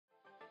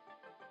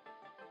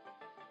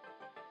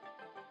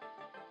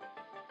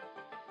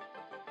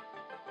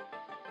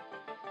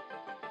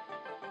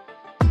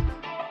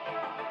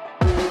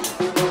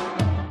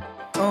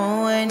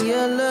Oh, when you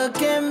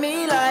look at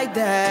me like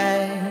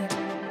that,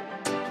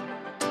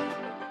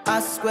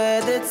 I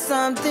swear that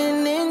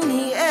something in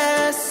the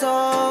air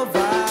so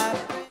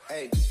vibrant.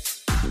 Hey.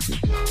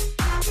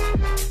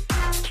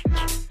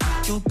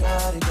 You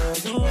got it, girl,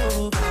 you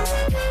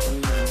got it.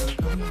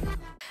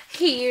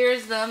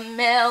 Here's the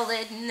mail,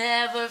 it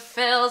never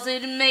fails.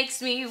 It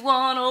makes me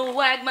wanna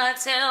wag my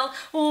tail.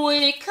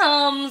 When it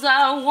comes,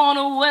 I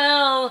wanna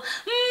well.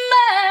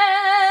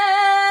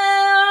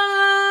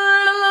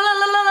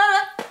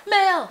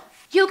 Mail,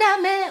 you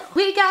got mail,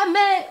 we got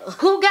mail.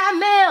 Who got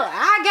mail?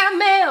 I got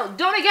mail.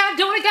 Don't I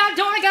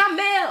got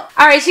mail.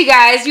 Alright, you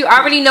guys, you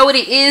already know what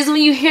it is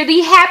when you hear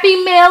the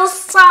Happy Mail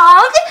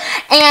song.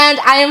 And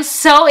I am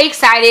so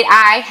excited.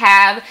 I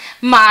have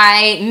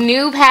my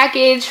new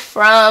package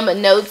from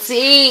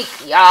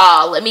Notiq.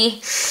 Y'all, let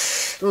me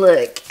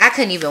look. I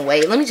couldn't even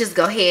wait. Let me just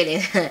go ahead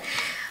and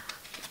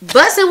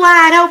bust it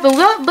wide open.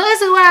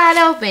 Bust it wide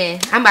open.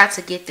 I'm about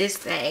to get this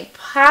thing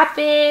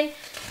popping.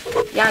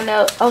 Y'all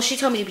know. Oh, she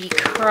told me to be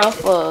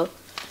careful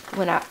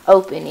when I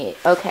open it.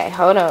 Okay,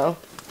 hold on.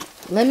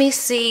 Let me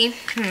see.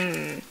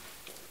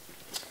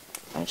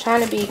 I'm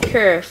trying to be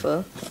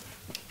careful.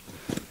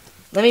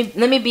 Let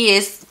me be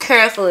as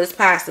careful as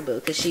possible,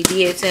 because she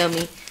did tell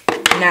me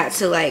not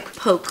to like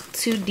poke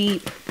too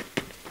deep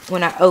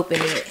when I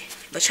open it.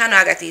 But y'all know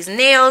I got these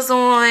nails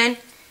on,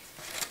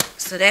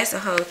 so that's a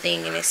whole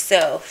thing in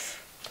itself.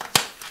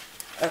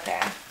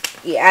 Okay,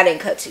 yeah, I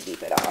didn't cut too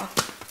deep at all.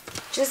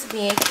 Just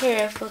being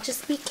careful.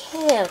 Just be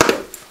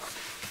careful.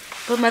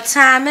 But my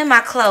time and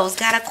my clothes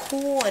gotta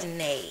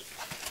coordinate.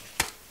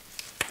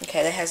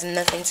 Okay, that has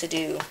nothing to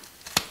do,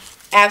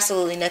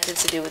 absolutely nothing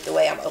to do with the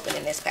way I'm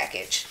opening this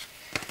package.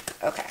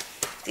 Okay,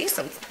 these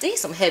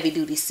some heavy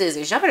duty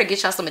scissors. Y'all better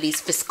get y'all some of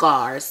these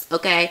Fiskars,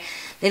 okay?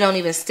 They don't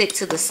even stick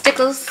to the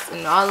stickers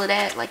and all of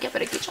that. Like, y'all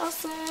better get y'all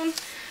some.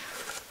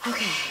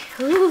 Okay.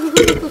 I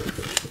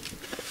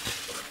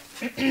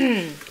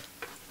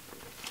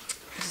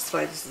just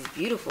feel like this is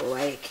beautiful.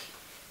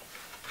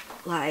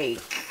 Like,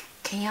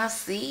 can y'all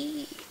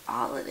see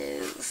all of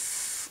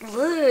this?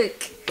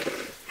 Look,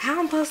 how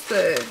I'm supposed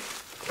to?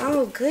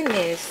 Oh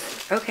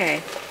goodness.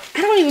 Okay,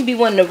 I don't even be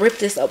wanting to rip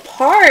this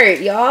apart,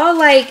 y'all.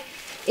 Like,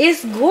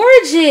 it's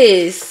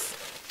gorgeous.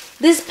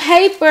 This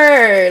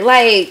paper,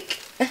 like,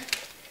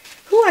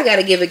 who I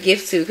gotta give a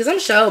gift to? Because I'm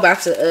sure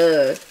about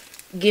to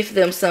gift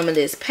them some of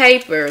this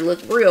paper.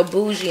 Look real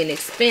bougie and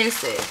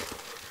expensive.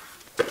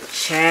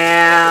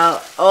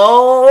 Child.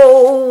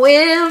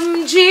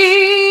 OMG.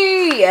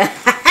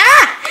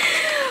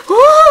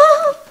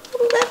 Ooh,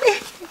 let me.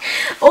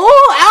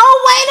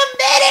 Oh, wait a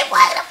minute.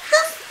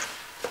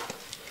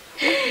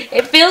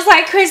 It feels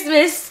like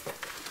Christmas.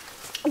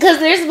 Because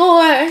there's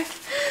more.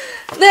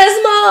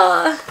 There's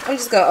more. I'm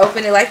just going to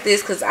open it like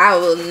this, because I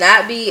will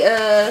not be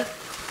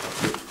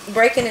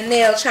breaking a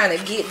nail trying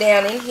to get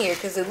down in here,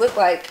 because it looked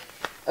like,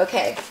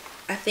 okay,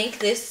 I think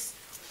this,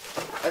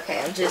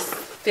 okay, I'm just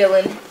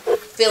feeling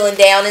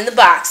down in the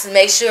box and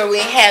make sure we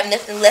ain't have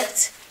nothing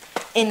left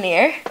in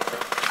there.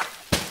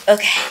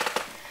 Okay.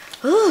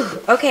 Ooh,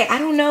 okay, I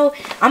don't know.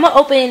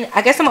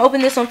 I guess I'm gonna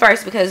open this one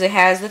first because it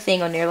has the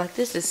thing on there. Like,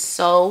 this is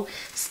so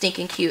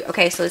stinking cute.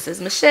 Okay, so it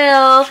says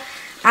Michelle.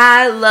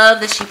 I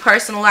love that she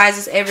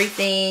personalizes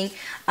everything.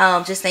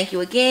 Just thank you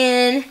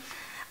again.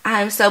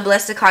 I'm so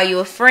blessed to call you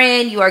a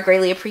friend. You are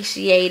greatly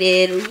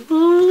appreciated.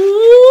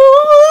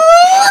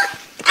 Ooh,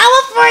 I'm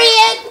a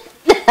friend.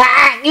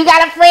 You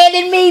got a friend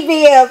in me,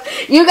 Viv.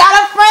 You got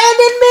a friend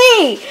in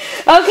me.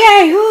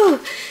 Okay. Ooh,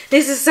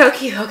 this is so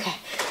cute. Okay.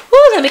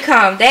 Ooh, let me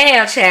calm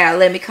down, child.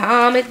 Let me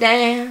calm it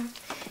down.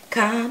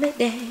 Calm it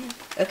down.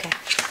 Okay.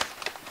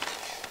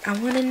 I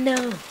want to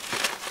know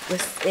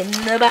what's in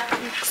the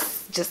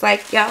box. Just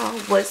like y'all,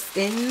 what's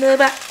in the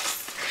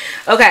box.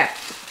 Okay.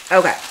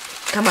 Okay.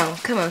 Come on.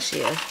 Come on,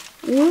 Sheila.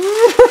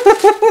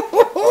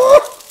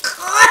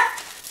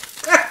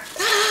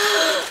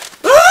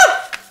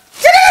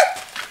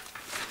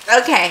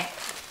 Okay.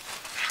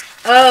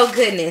 Oh,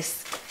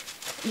 goodness.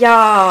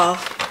 Y'all.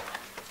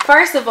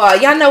 First of all,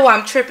 y'all know why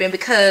I'm tripping,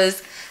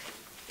 because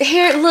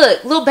here,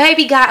 look, little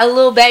baby got a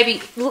little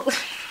baby.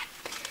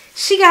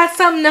 She got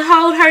something to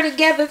hold her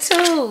together,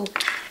 too.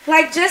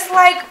 Like, just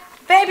like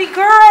baby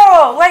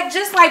girl. Like,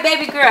 just like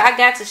baby girl. I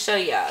got to show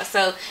y'all.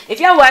 So,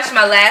 if y'all watched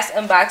my last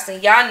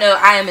unboxing, y'all know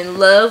I am in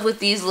love with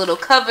these little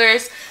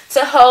covers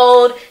to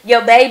hold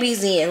your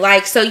babies in.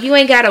 Like, so you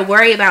ain't got to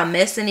worry about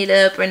messing it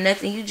up or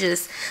nothing. You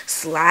just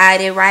slide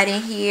it right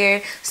in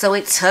here so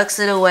it tucks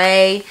it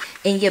away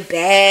in your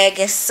bag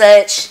and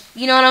such.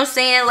 You know what I'm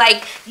saying?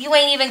 Like, you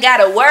ain't even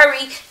got to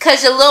worry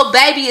because your little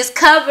baby is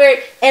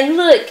covered. And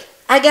look,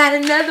 I got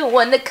another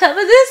one to cover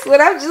this one.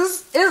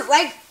 It's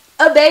like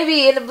a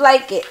baby in a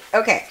blanket.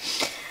 Okay,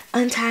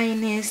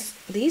 untying this.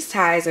 These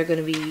ties are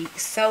going to be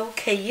so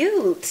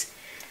cute.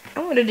 I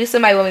wonder, do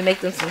somebody want me to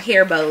make them some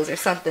hair bows or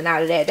something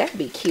out of that? That'd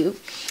be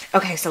cute.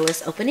 Okay, so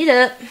let's open it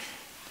up.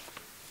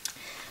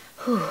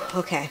 Whew,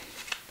 okay.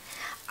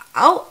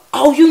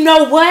 Oh, you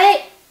know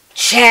what?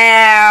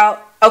 Child.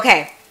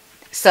 Okay.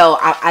 So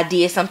I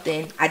did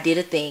something. I did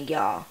a thing,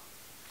 y'all.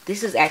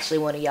 This is actually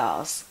one of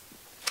y'all's.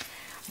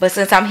 But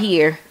since I'm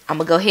here, I'm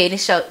going to go ahead and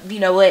show. You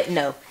know what?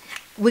 No.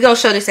 We're going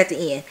to show this at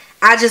the end.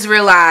 I just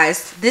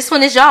realized this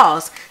one is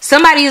y'all's.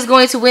 Somebody is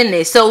going to win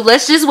this. So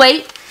let's just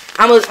wait.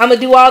 I'm gonna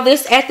do all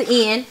this at the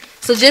end.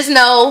 So just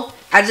know,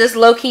 I just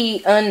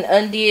low-key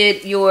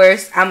undid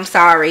yours. I'm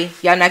sorry.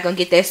 Y'all not going to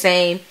get that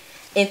same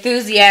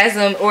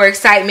enthusiasm or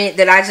excitement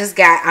that I just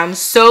got. I'm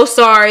so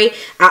sorry.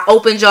 I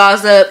opened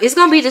y'all's up. It's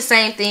going to be the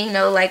same thing.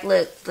 No, like,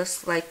 look.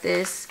 Just like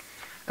this.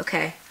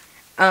 Okay.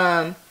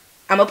 I'm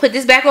going to put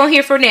this back on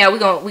here for now. We're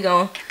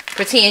going to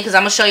pretend because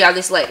I'm going to show y'all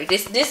this later.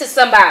 This is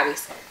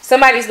somebody's.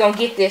 Somebody's going to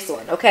get this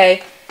one,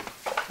 okay?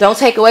 Don't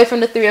take away from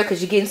the thrill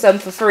because you're getting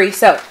something for free.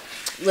 So,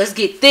 let's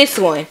get this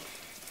one.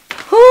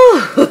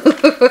 Whew.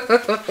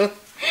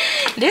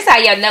 This how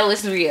y'all know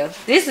it's real.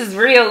 This is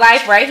real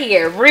life right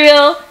here.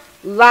 Real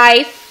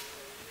life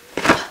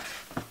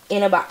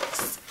in a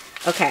box.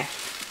 Okay.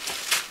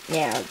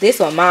 Now, this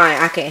one mine.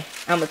 I'm going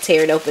to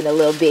tear it open a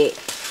little bit.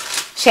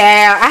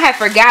 Child, I had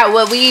forgot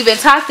what we even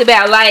talked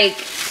about. Like,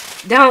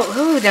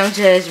 don't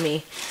judge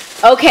me.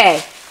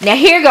 Okay, now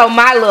here go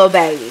my little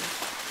baby.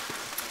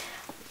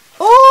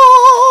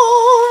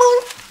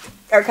 Ooh,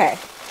 okay.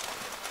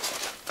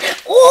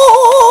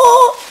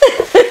 Ooh.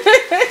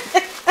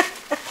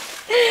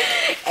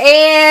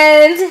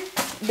 And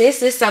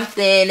this is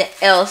something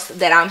else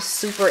that I'm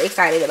super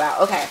excited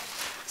about. Okay.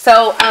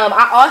 So,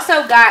 I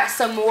also got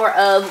some more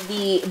of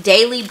the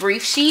daily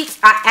brief sheets.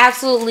 I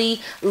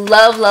absolutely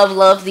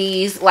love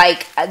these.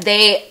 Like,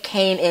 they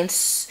came in,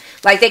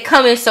 like, they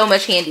come in so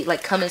much handy.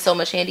 Like,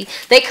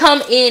 They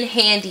come in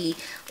handy,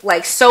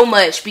 like, so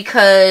much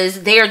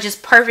because they are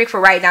just perfect for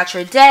writing out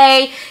your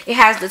day. It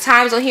has the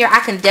times on here.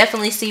 I can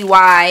definitely see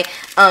why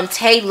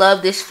Tay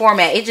loved this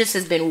format. It just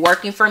has been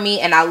working for me,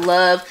 and I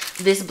love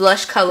this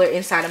blush color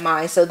inside of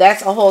mine. So,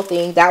 that's a whole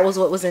thing. That was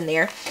what was in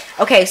there.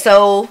 Okay,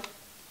 so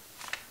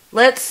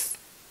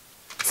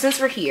since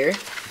we're here,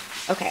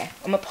 okay,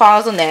 I'm gonna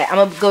pause on that. I'm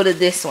gonna go to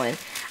this one.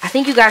 I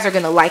think you guys are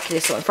gonna like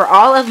this one. For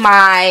all of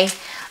my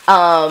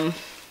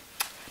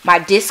my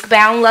disc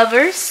bound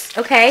lovers,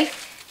 okay,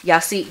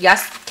 y'all see,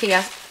 can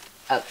y'all,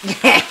 oh.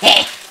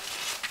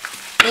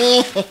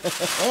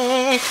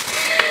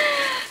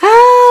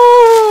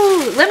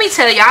 Oh, let me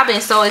tell y'all, I've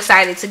been so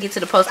excited to get to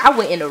the post. I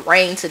went in the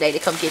rain today to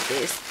come get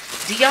this.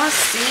 Do y'all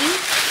see?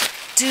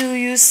 Do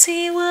you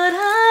see what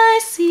I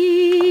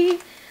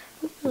see?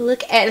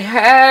 Look at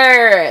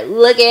her.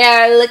 Look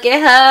at her. Look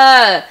at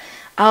her.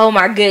 Oh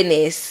my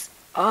goodness.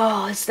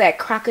 Oh, it's that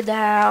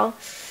crocodile.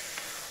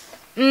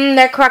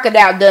 That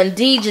crocodile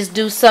Dundee just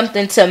do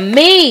something to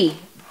me,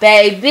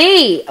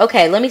 baby.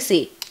 Okay, let me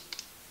see.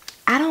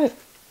 I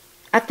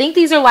think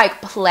these are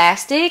like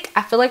plastic.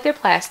 I feel like they're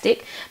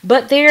plastic,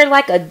 but they're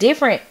like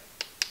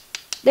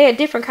they're a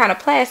different kind of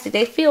plastic.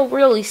 They feel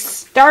really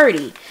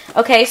sturdy.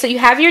 Okay, so you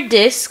have your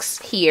discs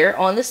here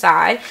on the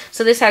side.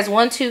 So this has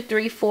 1, 2,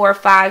 3, 4,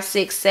 5,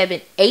 6,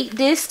 7, 8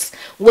 discs,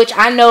 which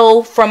I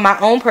know from my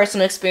own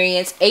personal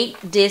experience,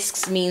 8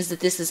 discs means that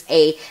this is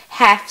a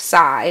half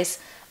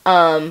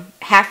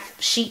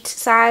sheet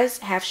size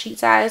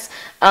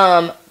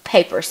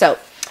paper. So,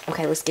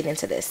 okay, let's get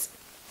into this.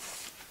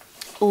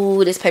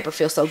 Ooh, this paper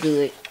feels so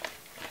good.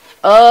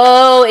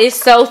 Oh,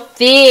 it's so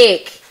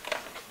thick.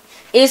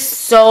 It's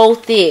so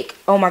thick.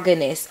 Oh my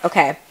goodness.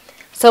 Okay.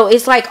 So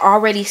it's like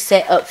already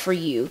set up for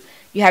you.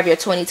 You have your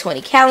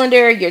 2020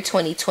 calendar, your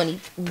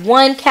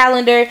 2021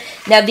 calendar.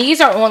 Now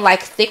these are on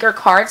like thicker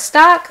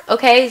cardstock.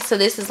 Okay. So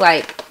this is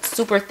like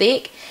super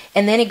thick.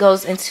 And then it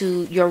goes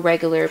into your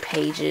regular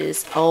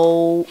pages.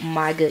 Oh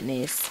my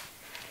goodness.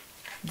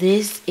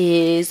 This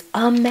is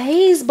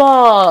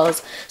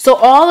amazeballs. So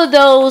all of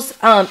those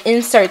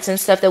inserts and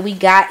stuff that we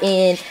got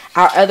in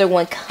our other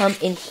one come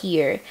in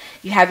here.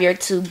 You have your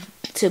to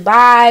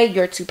buy,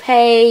 your to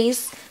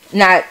pays,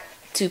 not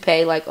to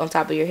pay like on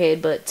top of your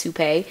head, but to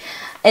pay.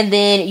 And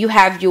then you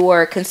have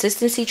your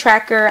consistency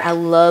tracker. I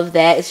love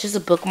that. It's just a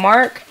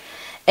bookmark.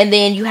 And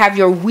then you have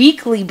your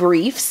weekly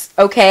briefs.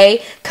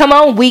 Okay, come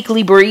on,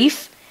 weekly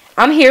brief.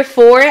 I'm here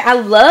for it. I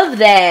love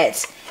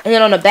that. And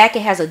then on the back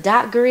it has a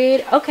dot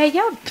grid. Okay,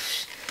 y'all,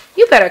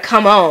 you better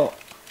come on.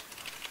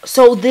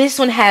 So this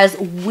one has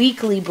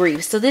weekly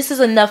briefs. So this is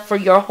enough for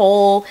your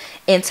whole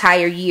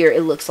entire year,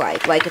 it looks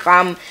like. Like if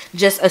I'm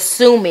just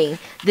assuming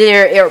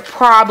there are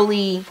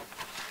probably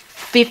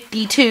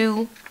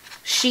 52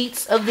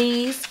 sheets of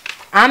these.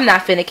 I'm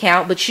not finna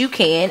count, but you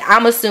can.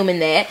 I'm assuming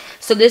that.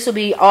 So this will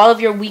be all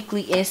of your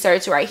weekly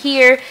inserts right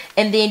here.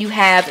 And then you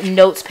have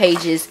notes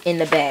pages in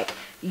the back.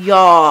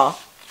 Y'all,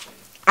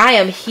 I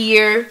am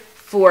here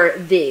for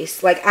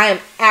this. Like, I am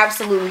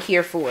absolutely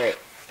here for it.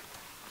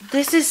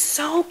 This is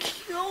so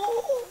cute.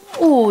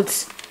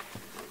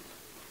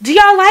 Do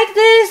y'all like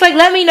this? Like,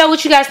 let me know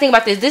what you guys think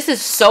about this. This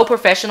is so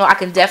professional. I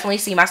can definitely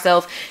see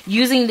myself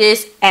using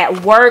this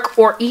at work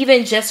or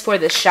even just for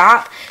the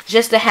shop.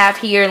 Just to have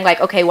here and like,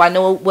 okay, well, I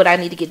know what I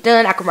need to get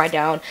done. I can write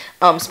down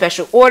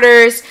special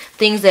orders,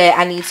 things that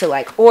I need to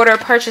like order,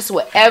 purchase,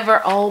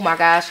 whatever. Oh my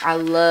gosh, I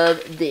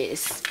love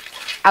this.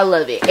 I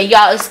love it. And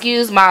y'all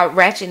excuse my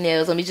ratchet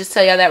nails. Let me just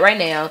tell y'all that right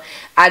now.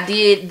 I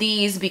did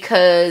these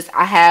because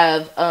I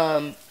have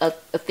a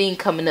thing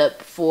coming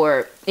up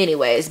for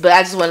anyways. But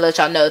I just want to let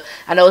y'all know.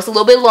 I know it's a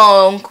little bit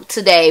long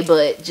today,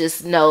 but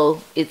just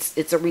know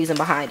it's a reason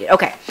behind it.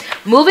 Okay,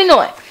 moving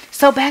on.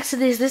 So back to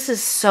this. This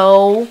is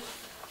so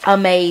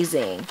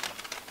amazing.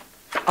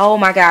 Oh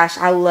my gosh,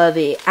 I love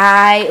it.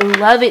 I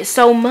love it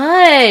so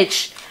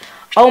much.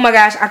 Oh my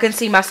gosh, I can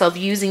see myself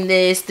using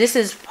this. This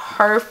is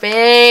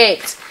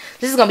perfect.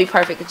 This is going to be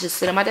perfect. It just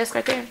sit on my desk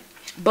right there.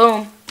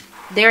 Boom.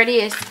 There it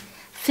is.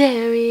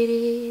 There it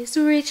is.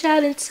 Reach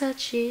out and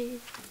touch it.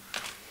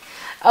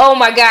 Oh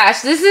my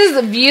gosh. This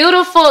is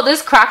beautiful.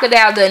 This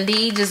Crocodile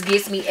Dundee just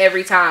gets me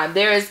every time.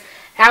 There is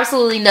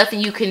absolutely nothing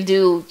you can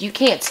do. You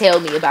can't tell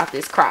me about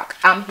this croc.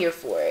 I'm here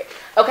for it.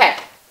 Okay.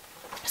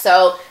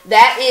 So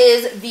that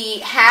is the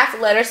half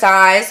letter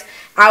size.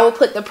 I will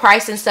put the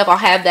price and stuff. I'll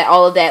have that,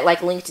 all of that,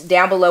 like linked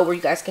down below where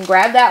you guys can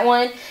grab that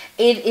one.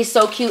 It is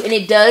so cute, and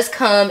it does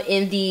come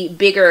in the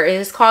bigger, and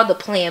it's called the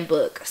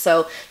Planbook.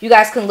 So you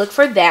guys can look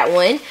for that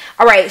one.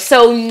 All right,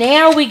 so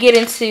now we get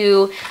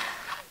into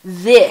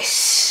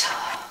this.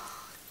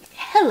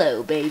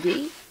 Hello,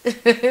 baby.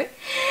 Ew,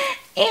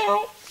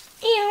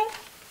 ew.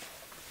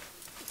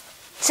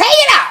 Take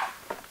it out.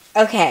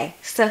 Okay,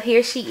 so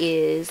here she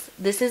is.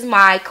 This is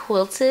my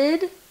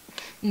quilted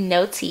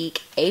Notiq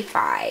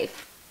A5.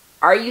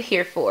 Are you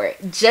here for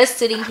it? Just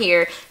sitting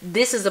here,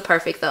 this is a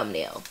perfect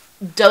thumbnail.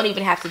 Don't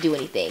even have to do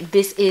anything.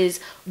 This is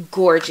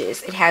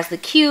gorgeous. It has the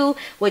Q,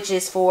 which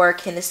is for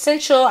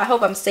Quintessential. I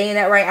hope I'm saying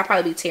that right. I'll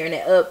probably be tearing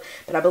it up,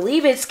 but I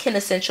believe it's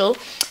Quintessential.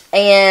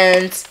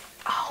 And,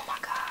 oh my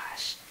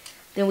gosh.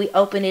 Then we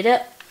open it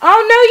up.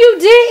 Oh, no, you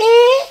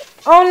didn't.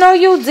 Oh, no,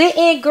 you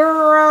didn't,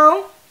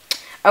 girl.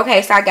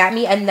 Okay, so I got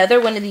me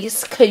another one of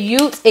these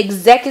cute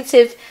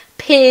executive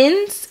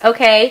pins.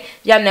 Okay,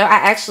 y'all know I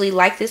actually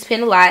like this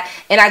pin a lot,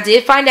 and I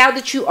did find out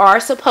that you are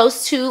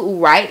supposed to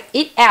write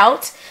it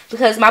out,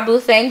 because my boo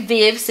thing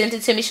Viv sent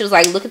it to me. She was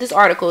like, look at this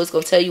article, it's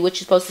gonna tell you what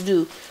you're supposed to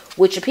do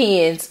with your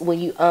pins when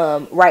you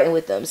writing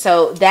with them.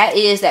 So that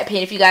is that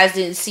pin. If you guys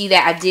didn't see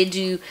that, I did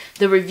do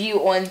the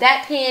review on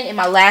that pin in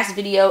my last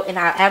video, and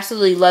I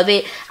absolutely love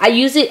it. I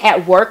use it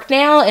at work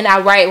now, and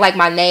I write like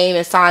my name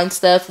and sign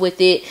stuff with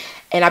it,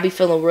 and I be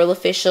feeling real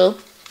official.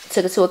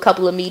 Took it to a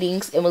couple of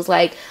meetings and was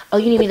like, oh,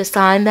 you need me to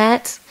sign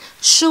that?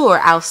 Sure,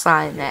 I'll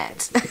sign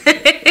that.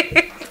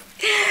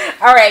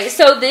 All right,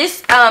 so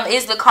this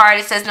is the card.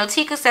 It says,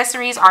 Notiq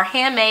accessories are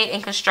handmade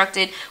and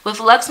constructed with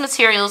luxe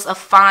materials of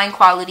fine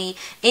quality.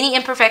 Any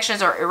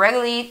imperfections or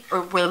irregularities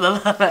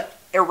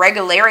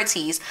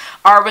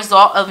are a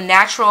result of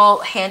natural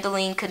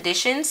handling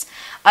conditions.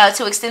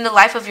 To extend the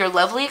life of your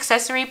lovely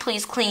accessory,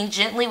 please clean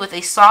gently with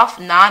a soft,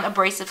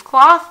 non-abrasive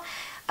cloth.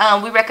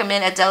 We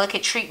recommend a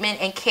delicate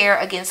treatment and care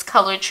against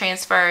color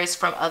transfers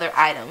from other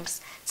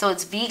items. So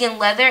it's vegan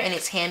leather and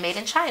it's handmade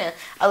in China.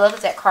 I love that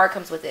that card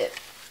comes with it.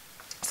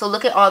 So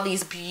look at all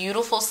these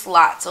beautiful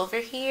slots over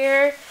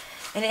here.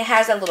 And it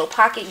has a little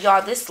pocket.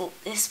 Y'all, it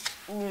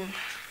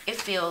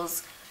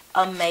feels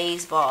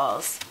amaze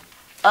balls.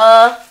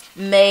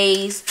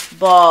 Amaze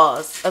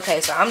balls. Okay,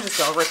 so I'm just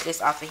going to rip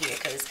this off of here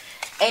because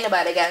ain't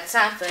nobody got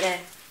time for that.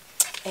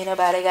 Ain't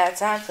nobody got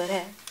time for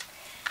that.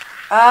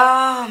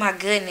 Oh my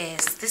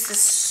goodness, this is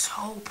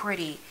so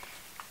pretty,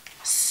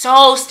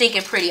 so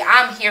stinking pretty.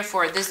 I'm here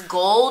for it. This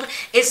gold,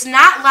 it's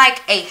not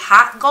like a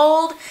hot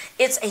gold,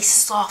 it's a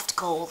soft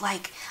gold,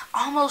 like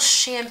almost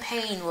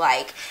champagne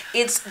like.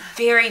 It's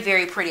very,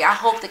 very pretty. I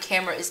hope the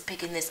camera is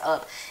picking this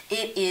up.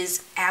 It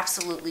is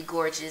absolutely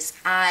gorgeous.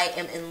 I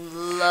am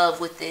in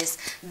love with this.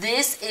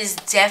 This is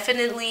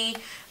definitely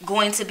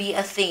going to be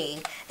a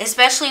thing,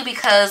 especially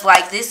because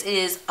like this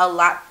is a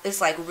lot, it's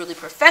like really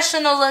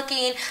professional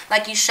looking.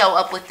 Like you show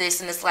up with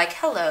this and it's like,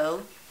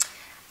 hello,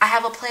 I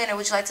have a planner,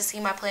 would you like to see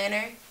my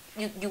planner?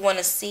 You want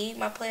to see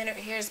my planner?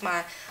 Here's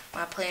my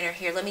planner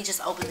here. Let me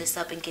just open this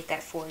up and get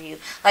that for you.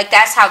 Like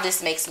that's how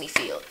this makes me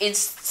feel. It's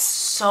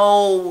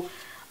so,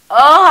 oh,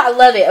 I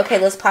love it. Okay,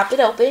 let's pop it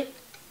open.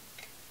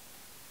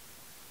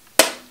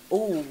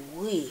 Ooh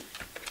wee,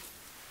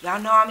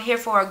 y'all know I'm here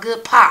for a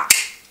good pop.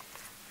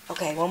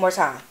 Okay, one more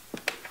time.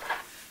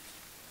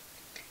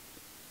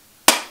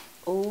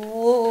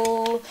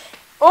 Ooh.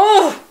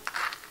 Ooh.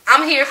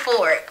 I'm here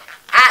for it.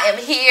 I am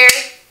here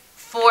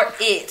for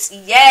it.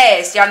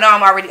 Yes. Y'all know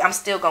I'm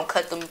still gonna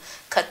cut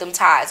them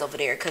ties over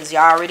there, because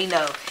y'all already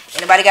know.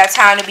 Anybody got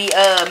time to be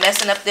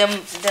messing up them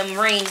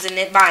rings in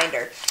that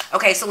binder.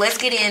 Okay, so let's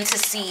get in to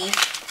see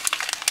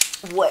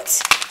what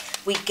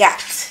we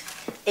got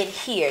in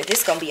here.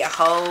 This gonna be a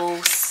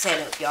whole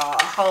setup, y'all.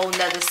 A whole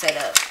nother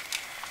setup.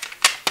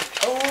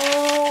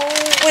 Oh,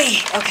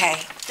 wait. Okay.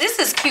 This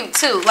is cute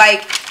too.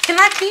 Like, can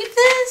I keep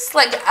this?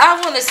 Like, I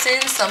want to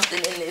send something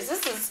in this.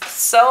 This is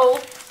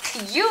so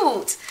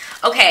cute.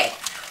 Okay.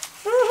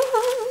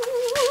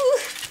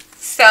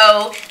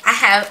 So, I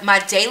have my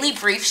daily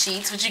brief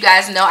sheets, which you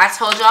guys know. I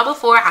told y'all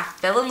before, I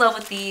fell in love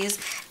with these.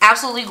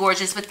 Absolutely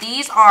gorgeous. But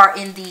these are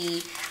in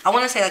the, I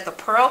want to say like the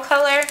pearl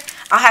color.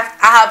 I'll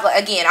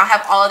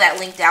have all of that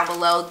linked down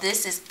below.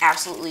 This is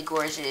absolutely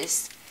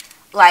gorgeous.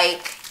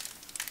 Like,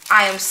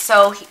 I am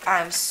so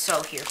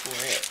here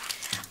for it.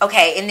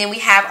 Okay, and then we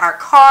have our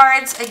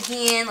cards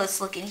again.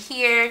 Let's look in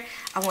here.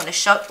 I want to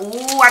show.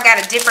 Ooh, I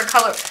got a different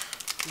color.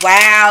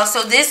 Wow,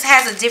 so this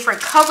has a different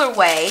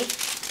colorway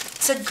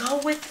to go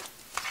with.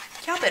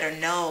 Y'all better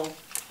know.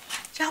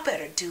 Y'all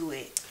better do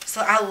it.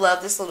 So I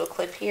love this little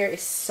clip here.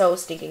 It's so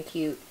stinking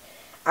cute.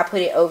 I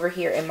put it over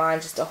here in mine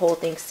just to hold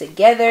things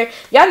together.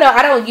 Y'all know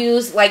I don't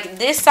use, like,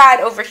 this side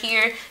over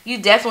here. You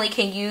definitely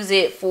can use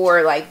it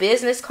for, like,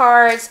 business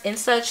cards and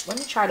such. Let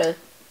me try to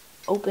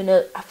open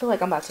up. I feel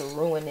like I'm about to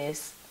ruin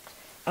this.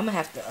 I'm going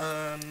to have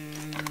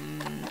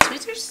to,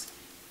 tweezers?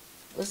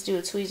 Let's do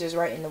a tweezers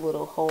right in the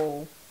little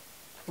hole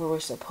where we're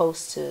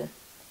supposed to.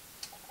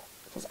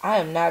 Because I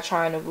am not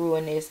trying to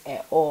ruin this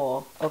at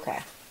all. Okay.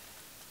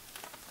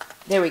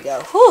 There we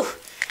go. Whew.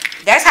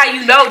 That's how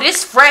you know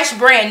this fresh,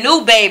 brand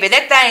new, baby.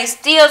 That thing's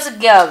still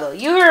together.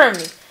 You hear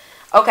me?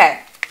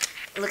 Okay.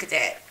 Look at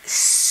that.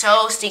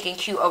 So stinking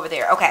cute over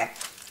there. Okay.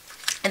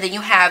 And then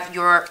you have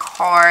your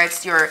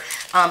cards. Your,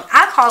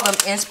 I call them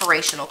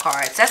inspirational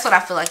cards. That's what I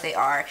feel like they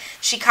are.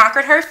 She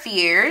conquered her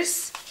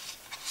fears.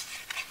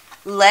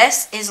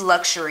 Less is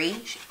luxury.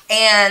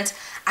 And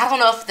I don't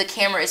know if the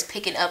camera is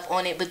picking up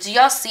on it, but do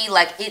y'all see,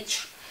 like,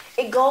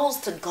 it goes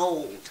to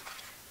gold.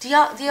 Do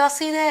y'all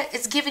see that?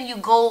 It's giving you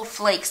gold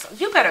flakes.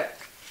 Y'all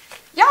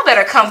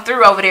better come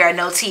through over there at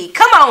Notiq.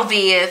 Come on,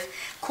 Viv.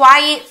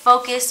 Quiet,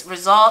 focus,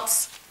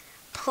 results.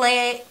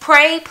 Pray,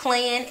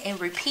 plan,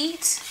 and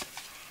repeat.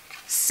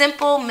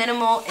 Simple,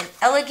 minimal, and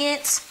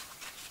elegant.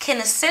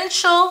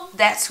 Quintessential,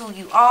 that's who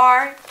you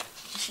are.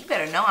 You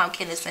better know I'm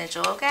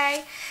quintessential,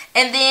 okay?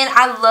 And then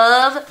I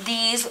love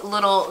these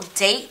little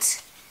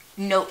date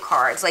note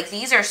cards. Like,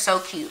 these are so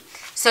cute.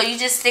 So you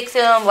just stick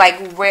them,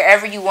 like,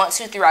 wherever you want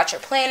to throughout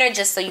your planner,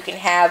 just so you can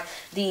have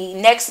the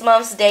next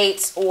month's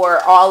dates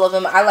or all of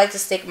them. I like to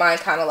stick mine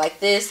kind of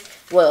like this.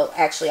 Well,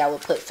 actually, I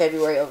would put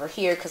February over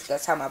here because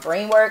that's how my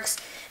brain works.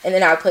 And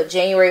then I would put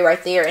January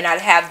right there, and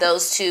I'd have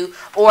those two.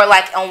 Or,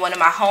 like, on one of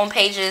my home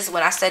pages,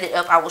 when I set it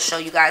up, I will show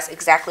you guys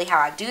exactly how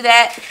I do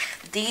that.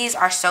 These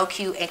are so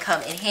cute and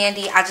come in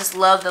handy. I just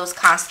love those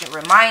constant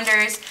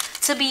reminders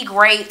to be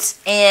great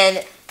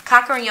and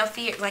conquering your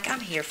fear. Like,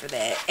 I'm here for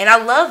that. And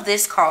I love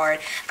this card.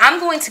 I'm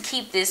going to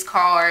keep this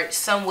card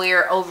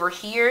somewhere over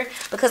here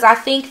because I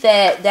think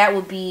that that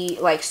would be,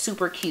 like,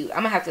 super cute. I'm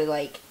gonna have to,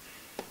 like,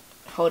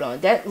 hold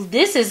on.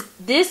 This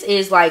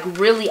is like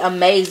really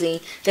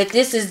amazing that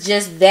this is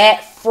just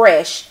that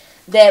fresh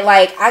that,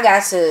 like, I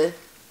got to,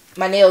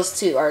 my nails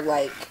too are,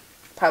 like,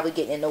 probably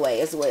getting in the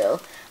way as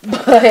well.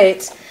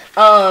 But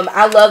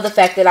I love the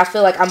fact that I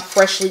feel like I'm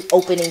freshly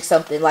opening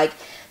something. Like,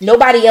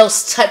 nobody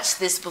else touched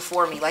this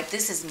before me. Like,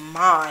 this is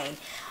mine.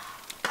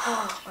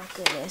 Oh, my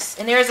goodness.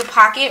 And there's a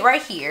pocket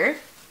right here.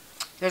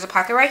 There's a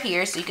pocket right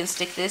here, so you can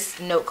stick this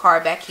note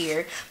card back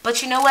here.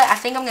 But you know what? I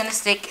think I'm going to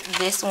stick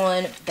this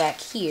one back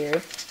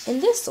here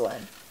and this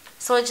one.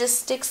 So it just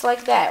sticks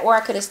like that. Or I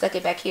could have stuck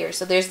it back here.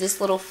 So there's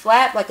this little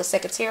flap, like a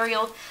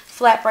secretarial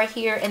flap right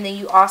here. And then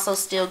you also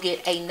still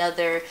get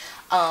another,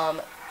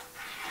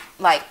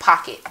 like,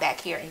 pocket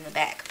back here in the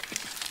back.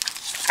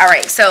 All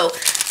right, so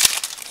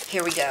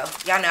here we go.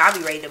 Y'all know I'll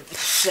be ready to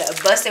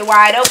bust it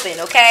wide open,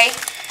 okay?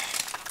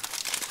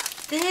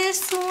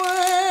 This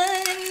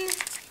one,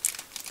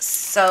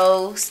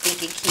 so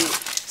stinking cute.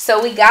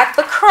 So we got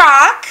the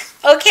crock,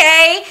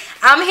 okay?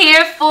 I'm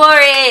here for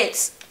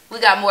it. We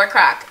got more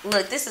crock.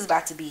 Look, this is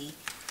about to be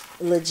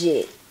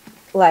legit.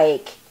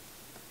 Like,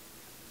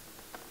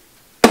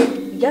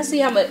 y'all see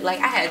how much, like,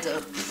 I had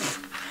to,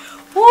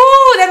 woo,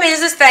 that means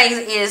this thing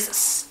is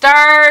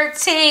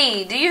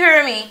sturdy. Do you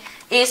hear me?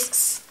 It's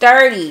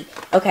sturdy.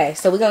 Okay,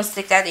 so we're going to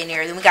stick that in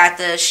there. Then we got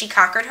the She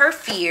Conquered Her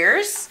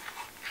Fears.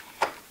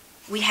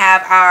 We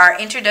have our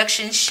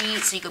introduction sheet.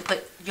 So you can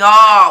put,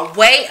 y'all,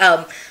 wait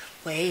a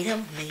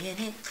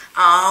minute.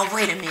 Oh,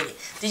 wait a minute.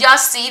 Did y'all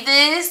see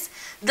this?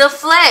 The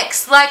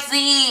flex, like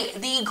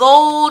the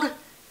gold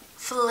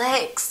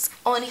flex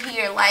on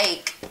here.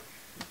 Like,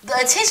 the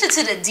attention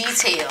to the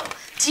detail.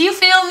 Do you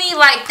feel me?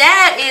 Like,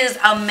 that is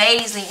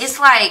amazing. It's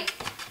like,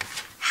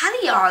 how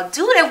do y'all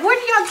do that? Where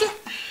do y'all get...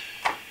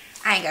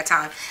 I ain't got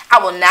time. I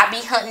will not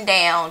be hunting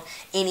down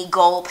any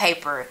gold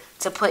paper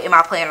to put in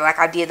my planner like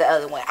I did the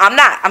other one. I'm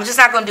not. I'm just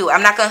not going to do it.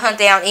 I'm not going to hunt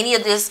down any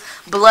of this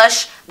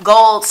blush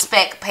gold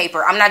speck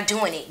paper. I'm not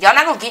doing it. Y'all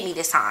not going to get me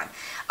this time.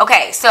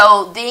 Okay,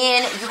 so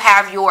then you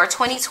have your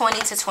 2020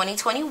 to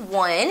 2021.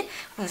 I'm going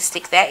to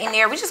stick that in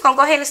there. We're just going to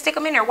go ahead and stick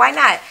them in there. Why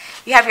not?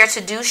 You have your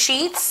to-do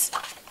sheets.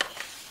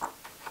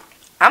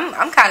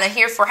 I'm kind of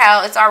here for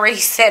how it's already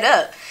set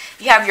up.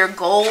 You have your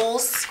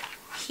goals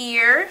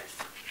here.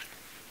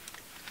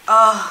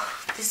 Oh,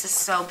 this is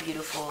so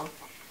beautiful.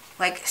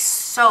 Like,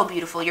 so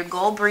beautiful. Your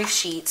gold brief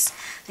sheets.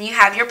 Then you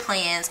have your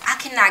plans. I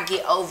cannot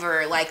get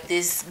over, like,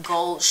 this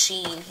gold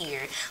sheen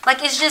here.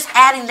 Like, it's just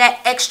adding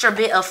that extra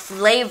bit of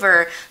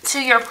flavor to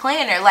your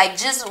planner. Like,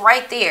 just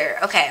right there.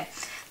 Okay.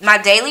 My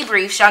daily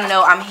briefs, y'all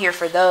know I'm here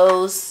for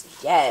those.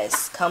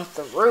 Yes, come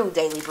through,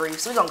 Daily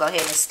Briefs. We're going to go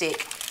ahead and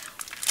stick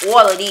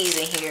all of these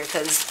in here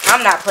because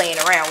I'm not playing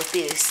around with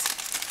this.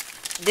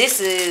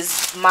 This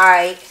is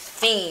my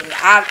thing.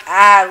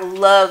 I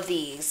love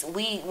these.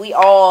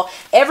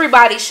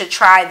 Everybody should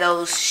try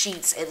those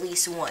sheets at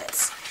least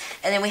once.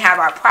 And then we have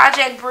our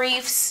project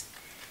briefs.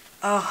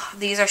 Oh,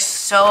 these are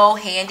so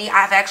handy.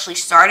 I've actually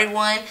started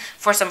one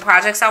for some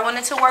projects I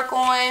wanted to work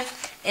on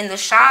in the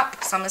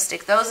shop. So I'm going to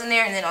stick those in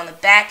there. And then on the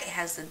back, it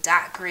has the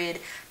dot grid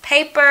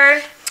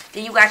paper.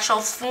 Then you got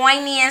your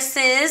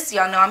finances.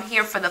 Y'all know I'm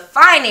here for the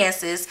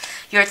finances.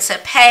 Your to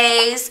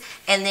pays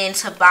and then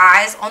to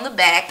buys on the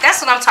back.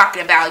 That's what I'm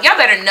talking about. Y'all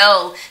better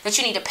know that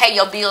you need to pay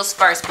your bills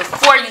first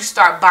before you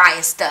start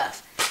buying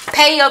stuff.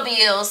 Pay your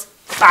bills,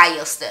 buy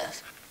your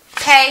stuff.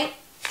 Pay,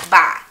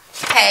 buy.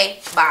 Pay,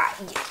 buy.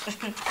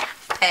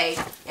 Pay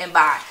and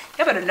buy.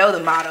 Y'all better know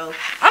the motto.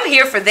 I'm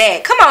here for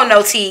that. Come on,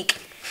 Notiq.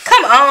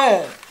 Come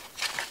on.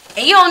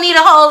 And you don't need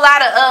a whole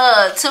lot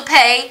of to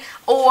pay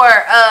or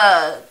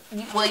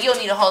well, you don't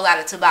need a whole lot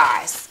of to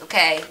buys,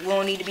 okay? We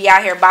don't need to be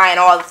out here buying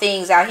all the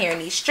things out here in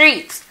these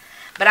streets.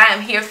 But I am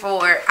here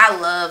for, I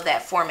love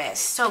that format.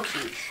 So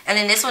cute. And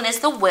then this one is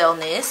the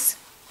wellness.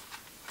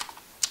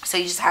 So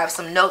you just have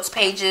some notes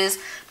pages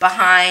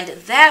behind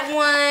that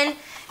one.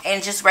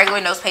 And just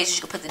regular notes pages.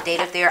 You can put the date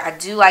up there. I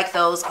do like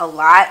those a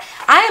lot.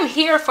 I am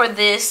here for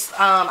this.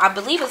 I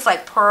believe it's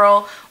like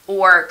pearl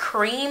or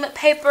cream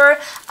paper.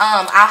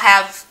 I'll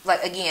have,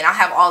 like, again, I'll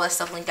have all this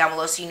stuff linked down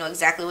below so you know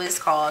exactly what it's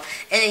called.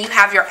 And then you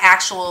have your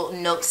actual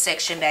notes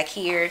section back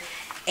here.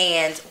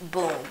 And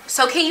boom.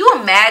 So can you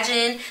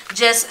imagine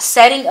just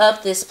setting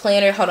up this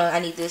planner? Hold on, I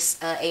need this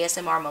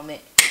ASMR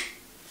moment.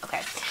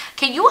 Okay.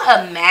 Can you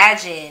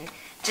imagine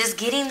just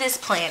getting this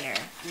planner,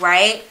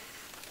 right?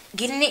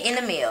 Getting it in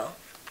the mail.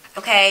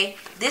 Okay,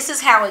 this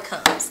is how it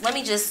comes. Let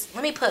me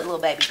put little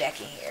baby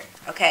back in here.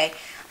 Okay,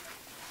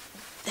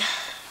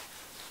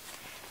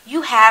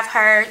 you have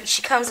her.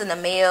 She comes in the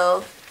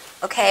mail.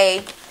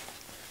 Okay,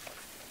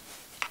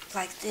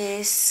 like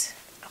this.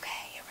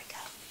 Okay, here we go.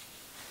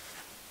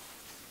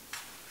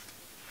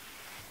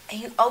 And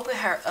you open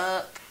her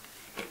up.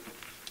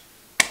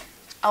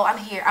 Oh, I'm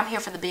here. I'm here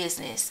for the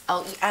business.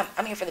 Oh,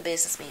 I'm here for the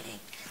business meeting.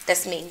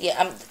 That's me.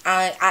 Yeah,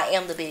 I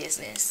am the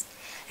business.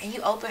 And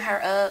you open her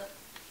up.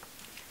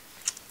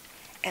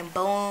 And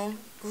boom,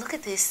 look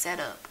at this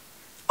setup.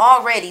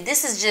 Already,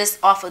 this is just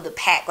off of the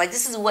pack. Like,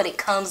 this is what it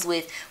comes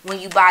with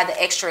when you buy the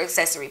extra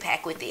accessory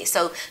pack with it.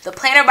 So, the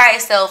planner by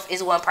itself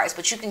is one price,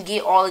 but you can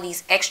get all of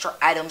these extra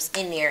items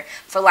in there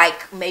for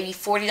like maybe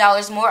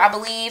 $40 more, I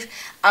believe.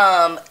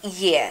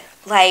 Yeah,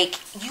 like,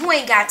 you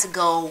ain't got to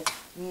go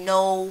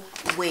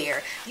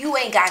nowhere. You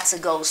ain't got to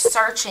go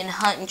searching,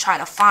 hunting, trying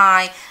to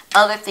find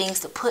other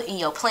things to put in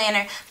your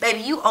planner.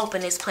 Baby, you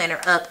open this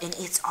planner up and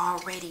it's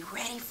already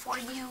ready for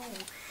you.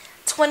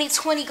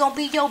 2020 gonna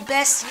be your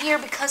best year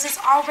because it's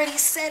already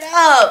set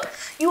up.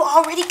 You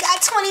already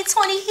got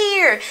 2020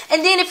 here.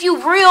 And then if you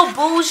real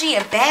bougie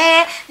and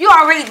bad, you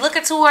already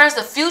looking towards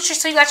the future.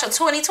 So you got your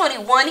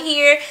 2021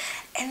 here.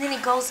 And then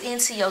it goes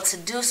into your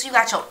to-do. So you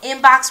got your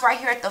inbox right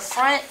here at the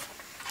front.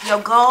 Your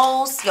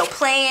goals, your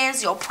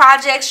plans, your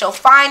projects, your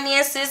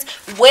finances,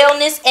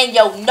 wellness, and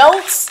your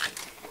notes.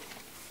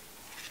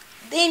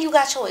 Then you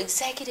got your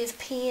executive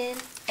pen.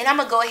 And I'm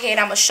going to go ahead,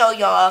 I'm going to show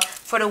y'all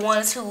for the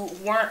ones who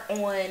weren't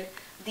on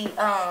the,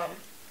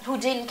 who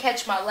didn't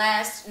catch my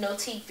last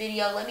Notiq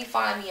video. Let me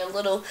find me a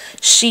little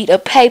sheet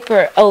of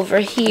paper over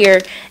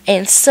here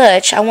and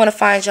such. I want to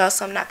find y'all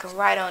something I can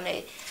write on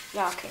it.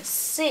 Y'all can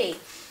see.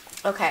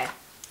 Okay.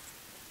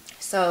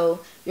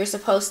 So, you're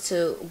supposed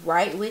to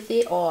write with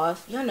it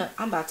off. Y'all know,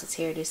 I'm about to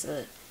tear this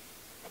up.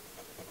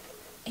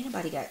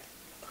 Anybody got...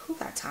 Who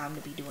got time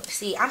to be doing...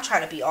 See, I'm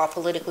trying to be all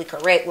politically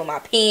correct with my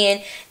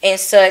pen and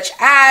such.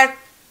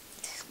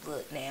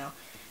 Look now.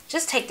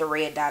 Just take the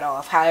red dot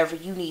off. However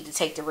you need to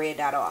take the red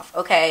dot off.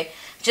 Okay?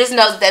 Just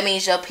know that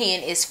means your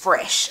pen is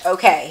fresh.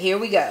 Okay, here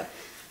we go.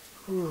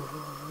 Ooh,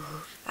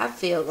 I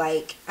feel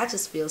like... I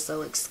just feel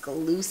so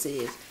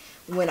exclusive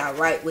when I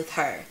write with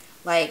her.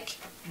 Like,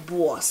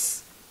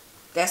 boss.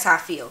 That's how I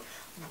feel.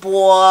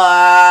 Bossy.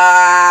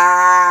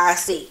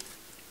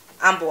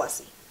 I'm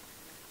bossy.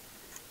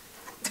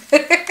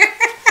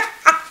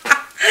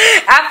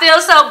 I feel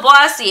so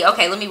bossy.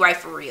 Okay, let me write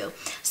for real.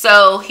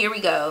 So here we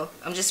go.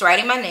 I'm just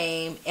writing my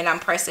name and I'm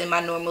pressing my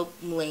normal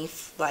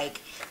length.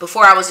 Like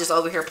before I was just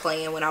over here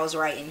playing when I was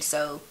writing.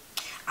 So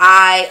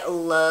I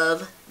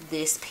love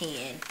this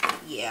pen.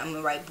 Yeah, I'm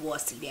going to write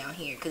bossy down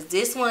here because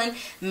this one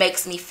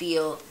makes me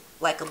feel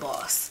like a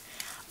boss.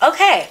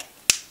 Okay,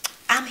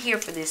 I'm here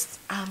for this.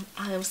 I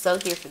am so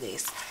here for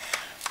this.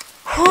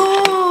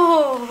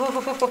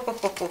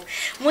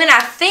 When I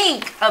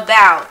think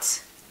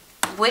about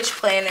which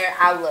planner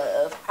I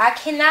love, I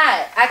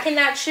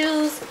cannot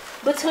choose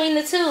between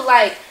the two.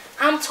 Like,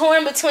 I'm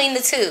torn between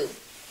the two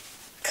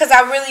because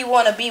I really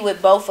want to be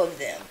with both of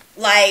them.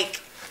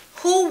 Like,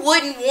 who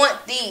wouldn't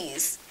want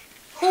these?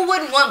 Who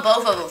wouldn't want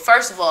both of them?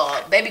 First of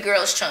all, baby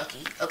girl is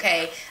chunky,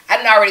 okay? I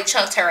done already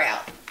chunked her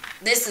out.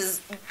 This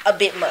is a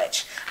bit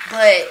much.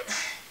 But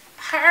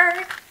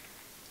her,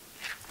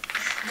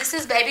 This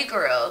is baby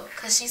girl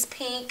because she's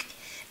pink.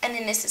 And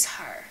then this is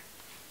her.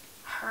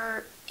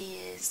 Her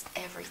is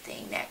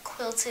everything. That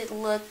quilted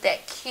look,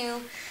 that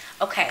cute.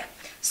 Okay,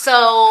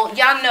 so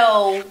y'all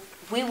know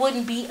we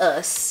wouldn't be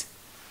us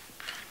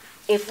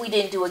if we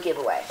didn't do a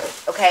giveaway.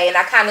 Okay, and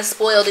I kind of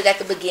spoiled it at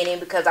the beginning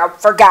because I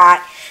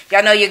forgot.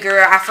 Y'all know your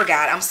girl, I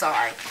forgot. I'm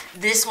sorry.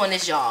 This one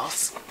is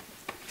y'all's.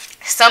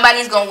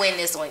 Somebody's going to win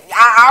this one.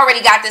 I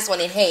already got this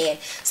one in hand.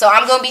 So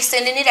I'm going to be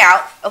sending it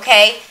out,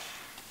 okay,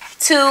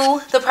 to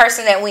the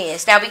person that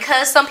wins. Now,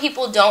 because some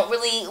people don't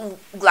really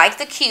like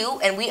the queue,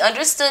 and we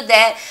understood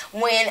that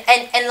when,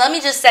 and let me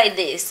just say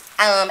this,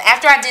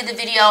 after I did the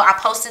video, I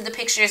posted the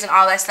pictures and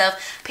all that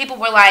stuff, people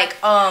were like,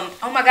 oh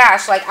my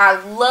gosh, like,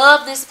 I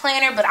love this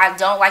planner, but I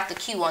don't like the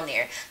queue on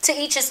there. To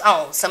each his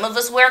own. Some of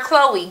us wear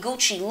Chloe,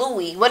 Gucci,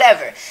 Louis,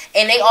 whatever,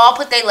 and they all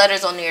put their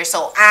letters on there,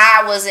 so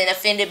I wasn't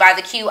offended by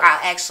the queue.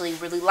 I actually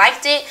really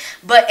liked it,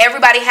 but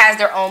everybody has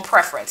their own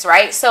preference,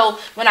 right? So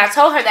when I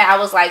told her that, I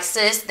was like,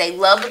 sis, they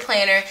love the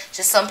planner,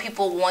 just some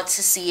people want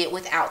to see it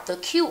without the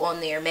queue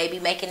on there, maybe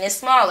making it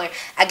smaller.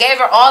 I gave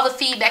her all the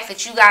feedback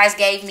that you guys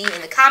gave me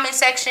in the comment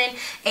section,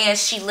 and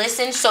she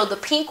listened. So the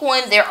pink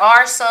one, there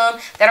are some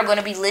that are going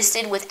to be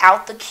listed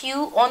without the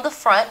queue on the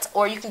front,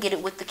 or you can get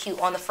it with the queue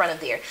on the front of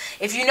there.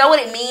 If you know what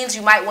it means,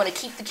 you might want to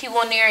keep the queue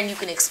on there and you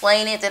can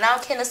explain it. Then I'm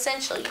Ken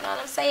Essential, you know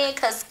what I'm saying?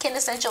 Because Ken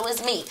Essential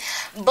is me.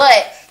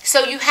 But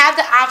so you have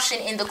the option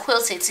in the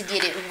quilted to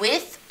get it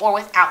with or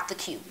without the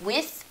queue,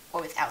 with or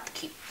without the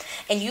queue.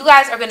 And you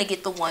guys are going to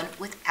get the one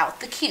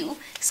without the queue.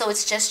 So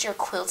it's just your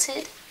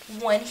quilted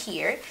one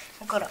here.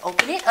 I'm going to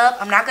open it up.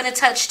 I'm not going to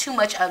touch too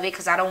much of it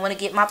because I don't want to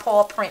get my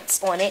paw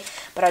prints on it.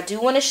 But I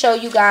do want to show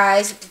you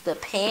guys the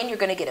pin. You're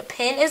going to get a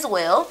pin as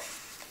well.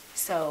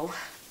 So,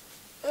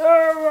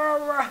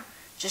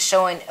 just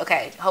showing.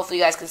 Okay, hopefully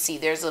you guys can see.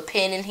 There's a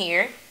pin in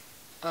here.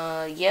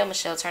 Yeah,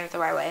 Michelle, turn it the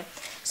right way.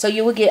 So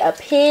you will get a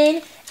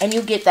pin and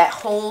you get that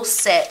whole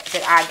set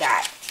that I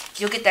got.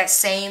 You'll get that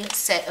same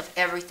set of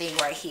everything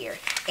right here,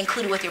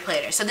 included with your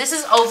planner. So this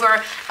is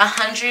over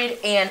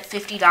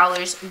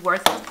 $150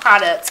 worth of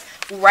product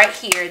right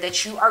here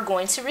that you are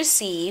going to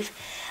receive,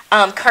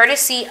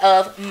 courtesy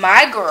of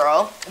my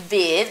girl,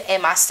 Viv,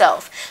 and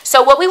myself.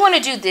 So what we want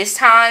to do this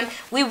time,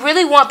 we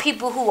really want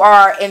people who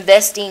are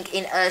investing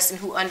in us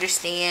and who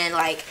understand,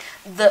 like,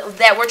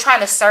 that we're trying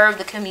to serve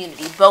the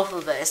community, both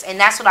of us. And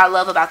that's what I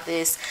love about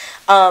this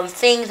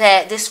thing,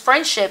 that this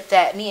friendship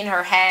that me and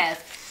her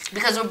have,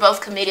 because we're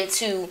both committed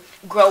to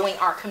growing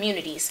our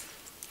communities.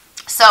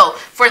 So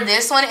for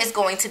this one, it's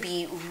going to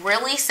be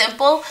really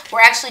simple.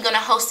 We're actually going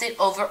to host it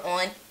over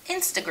on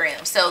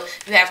Instagram. So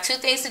you have two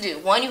things to do.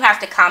 One, you have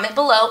to comment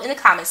below in the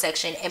comment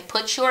section and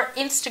put your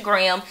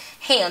Instagram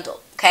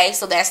handle. Okay,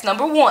 so that's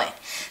number one.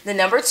 The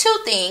number two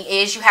thing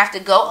is you have to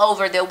go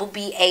over, there will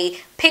be a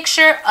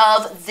picture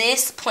of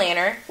this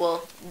planner,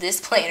 well, this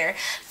planner.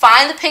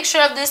 Find the picture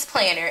of this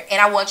planner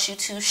and I want you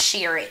to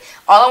share it.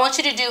 All I want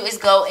you to do is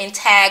go and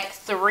tag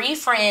 3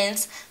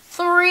 friends.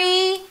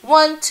 3,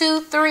 1,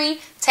 2, 3.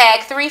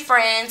 Tag 3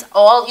 friends.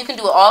 All you can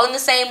do it all in the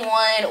same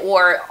one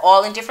or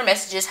all in different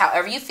messages,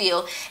 however you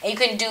feel, and you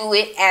can do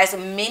it as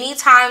many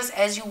times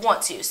as you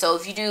want to. So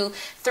if you do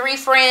 3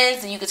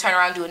 friends, then you can turn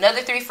around and do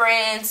another 3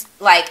 friends.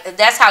 Like,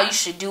 that's how you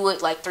should do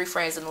it, like 3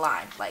 friends in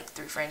line, like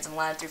 3 friends in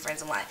line, 3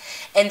 friends in line,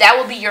 and that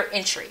will be your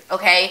entry.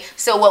 Okay,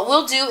 so what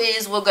we'll do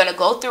is we're gonna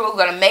go through,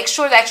 we're gonna make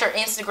sure that your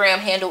Instagram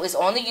handle is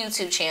on the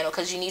YouTube channel,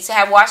 because you need to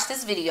have watched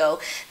this video.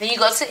 Then you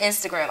go to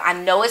Instagram. I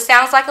know it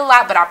sounds like a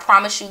lot, but I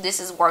promise you this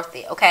is worth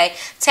it. Okay,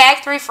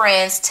 tag 3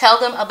 friends, tell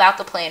them about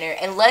the planner,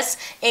 and let's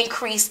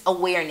increase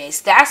awareness.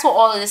 That's what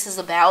all of this is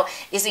about,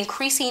 is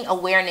increasing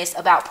awareness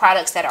about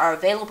products that are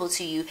available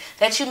to you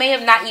that you may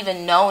have not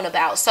even known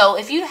about. So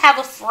if you have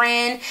a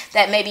friend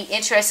that may be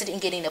interested in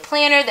getting a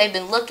planner, they've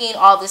been looking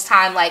all this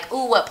time like,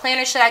 ooh, what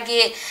planner should I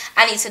get?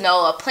 I need to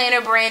know a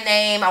planner brand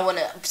name. I want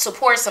to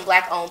support some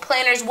Black-owned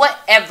planners,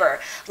 whatever.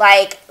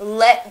 Like,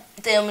 let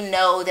them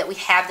know that we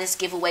have this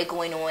giveaway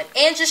going on,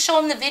 and just show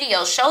them the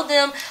video. Show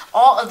them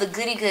all of the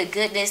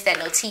goodness that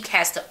Notiq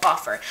has to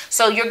offer.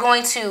 So you're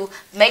going to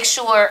make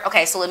sure,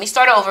 okay, so let me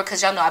start over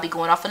because y'all know I'll be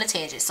going off on a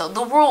tangent. So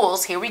the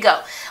rules, here we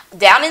go.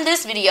 Down in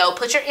this video,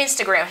 put your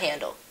Instagram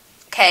handle.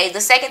 Okay,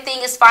 the second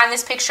thing is find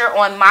this picture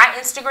on my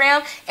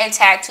Instagram and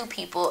tag 2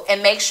 people,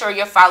 and make sure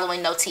you're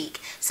following Notiq.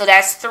 So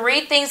that's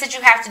 3 things that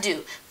you have to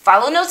do.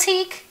 Follow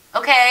Notiq,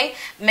 okay?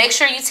 Make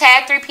sure you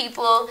tag 3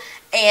 people,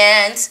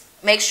 and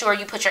make sure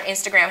you put your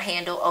Instagram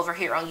handle over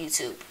here on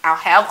YouTube. I'll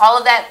have all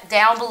of that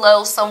down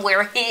below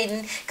somewhere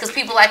hidden, because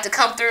people like to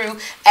come through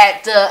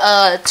at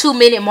the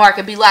 2-minute mark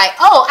and be like,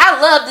 oh,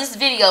 I love this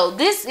video.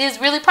 This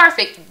is really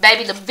perfect.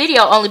 Baby, the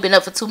video only been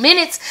up for 2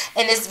 minutes,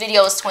 and this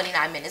video is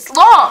 29 minutes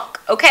long,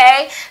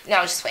 okay? No,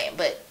 I'm just playing,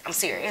 but I'm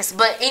serious.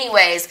 But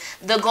anyways,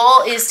 the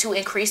goal is to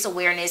increase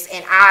awareness,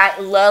 and I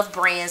love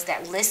brands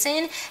that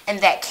listen and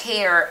that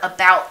care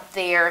about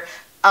their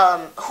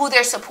who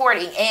they're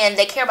supporting, and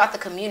they care about the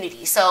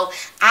community. So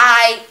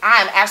I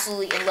am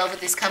absolutely in love with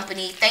this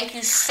company. Thank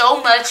you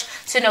so much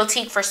to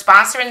Notiq for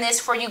sponsoring this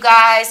for you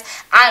guys.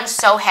 I'm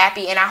so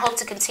happy, and I hope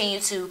to continue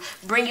to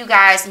bring you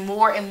guys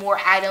more and more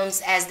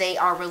items as they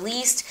are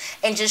released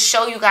and just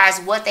show you guys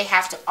what they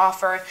have to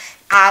offer.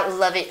 I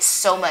love it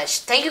so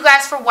much. Thank you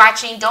guys for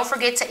watching. Don't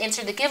forget to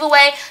enter the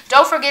giveaway.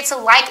 Don't forget to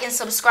like and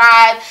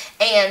subscribe,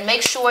 and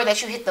make sure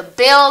that you hit the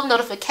bell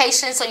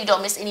notification so you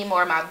don't miss any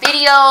more of my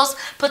videos.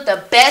 Put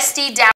the bestie down